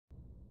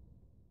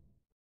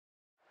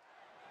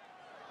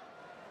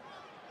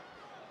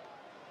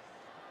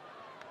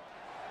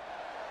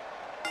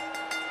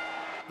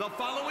The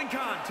following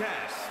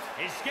contest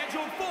is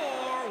scheduled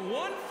for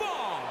one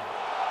fall.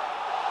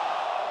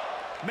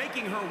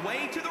 Making her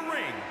way to the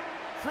ring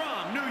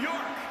from New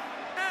York,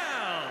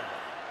 Elle.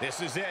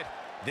 This is it.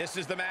 This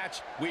is the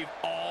match we've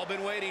all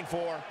been waiting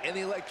for. And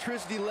the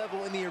electricity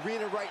level in the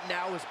arena right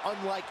now is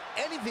unlike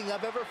anything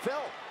I've ever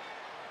felt.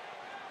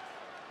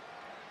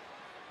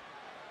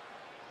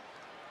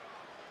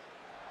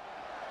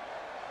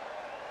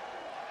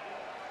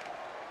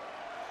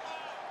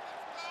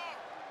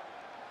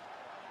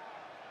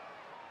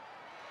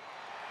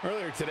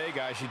 Earlier today,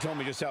 guys, she told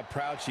me just how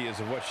proud she is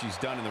of what she's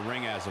done in the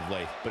ring as of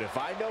late. But if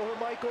I know her,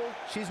 Michael,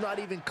 she's not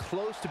even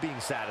close to being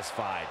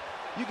satisfied.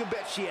 You can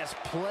bet she has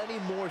plenty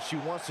more she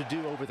wants to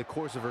do over the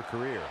course of her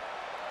career.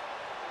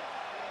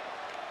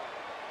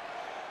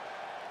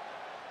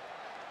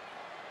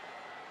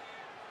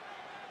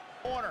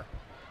 Corner.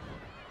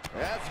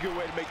 That's a good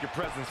way to make your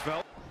presence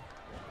felt.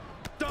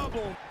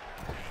 Double.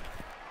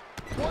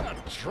 What a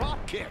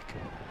drop kick.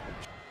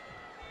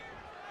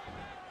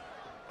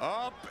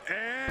 Up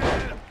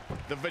and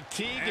the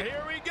fatigue. And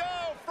here we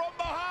go from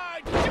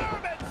behind.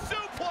 German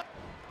suplex.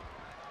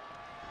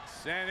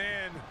 Sent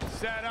in,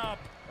 set up.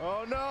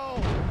 Oh no.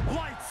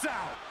 Lights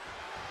out.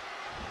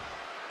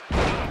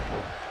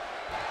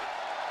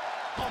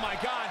 Oh my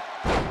God.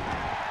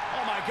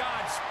 Oh my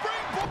God.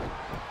 Springboard.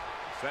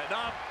 Set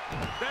up.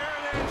 There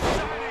it is.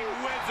 Shining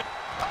Wizard.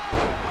 Oh,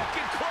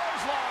 wicked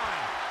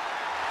clothesline.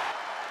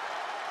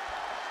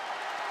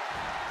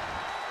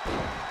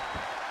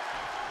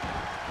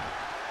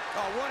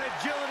 Oh, what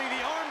agility.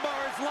 The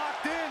armbar is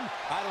locked in.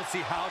 I don't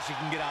see how she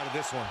can get out of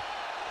this one.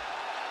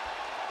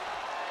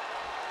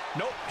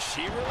 Nope,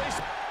 she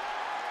released.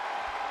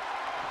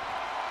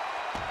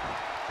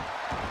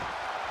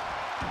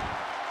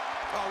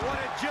 Oh, what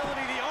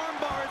agility. The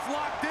armbar is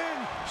locked in.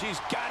 She's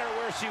got her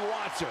where she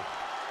wants her.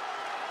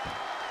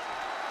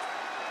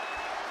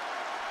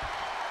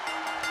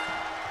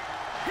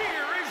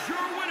 Here is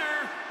your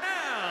winner,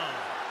 Elle.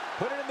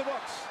 Put it in the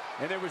books,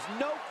 and there was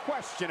no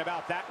question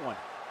about that one.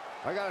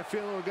 I got a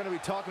feeling we're going to be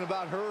talking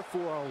about her for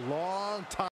a long time.